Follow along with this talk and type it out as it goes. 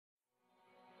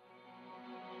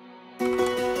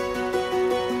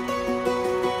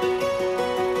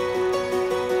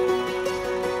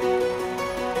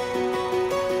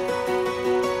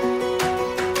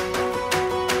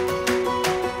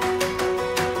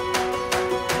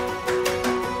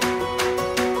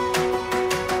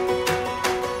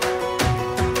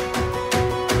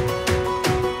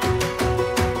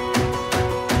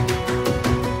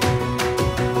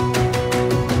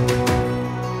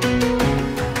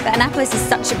Annapolis is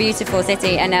such a beautiful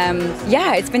city, and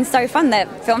yeah, it's been so fun. The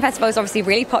film festival is obviously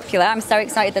really popular. I'm so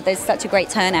excited that there's such a great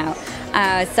turnout.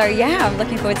 So yeah, I'm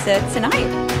looking forward to tonight.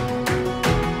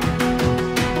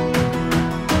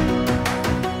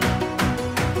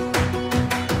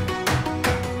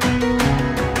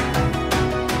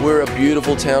 We're a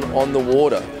beautiful town on the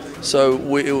water,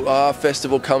 so our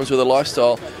festival comes with a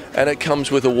lifestyle, and it comes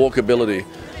with a walkability,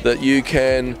 that you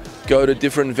can go to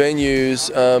different venues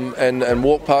and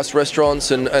walk past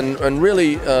restaurants and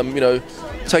really you know,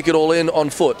 take it all in on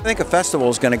foot. I think a festival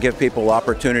is going to give people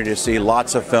opportunity to see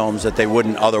lots of films that they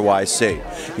wouldn't otherwise see.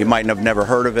 You might have never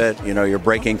heard of it, you know, you're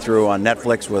breaking through on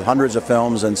Netflix with hundreds of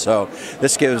films, and so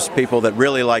this gives people that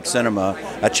really like cinema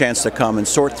a chance to come and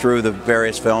sort through the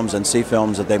various films and see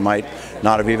films that they might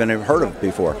not have even heard of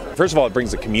before. First of all, it brings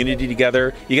the community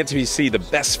together. You get to see the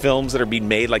best films that are being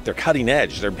made, like they're cutting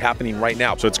edge, they're happening right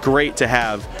now. So it's great to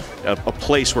have a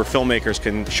place where filmmakers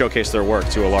can showcase their work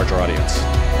to a larger audience.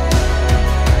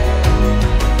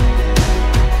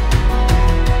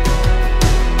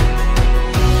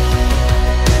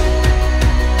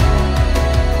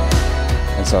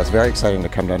 So it's very exciting to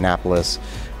come to Annapolis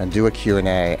and do a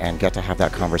Q&A and get to have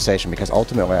that conversation, because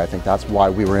ultimately I think that's why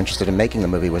we were interested in making the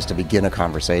movie, was to begin a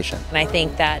conversation. And I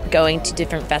think that going to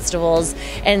different festivals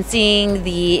and seeing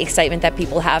the excitement that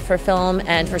people have for film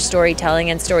and for storytelling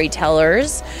and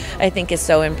storytellers, I think is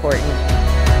so important.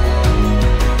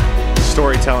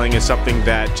 Storytelling is something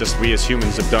that just we as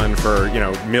humans have done for, you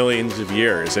know, millions of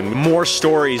years, and more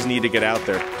stories need to get out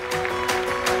there.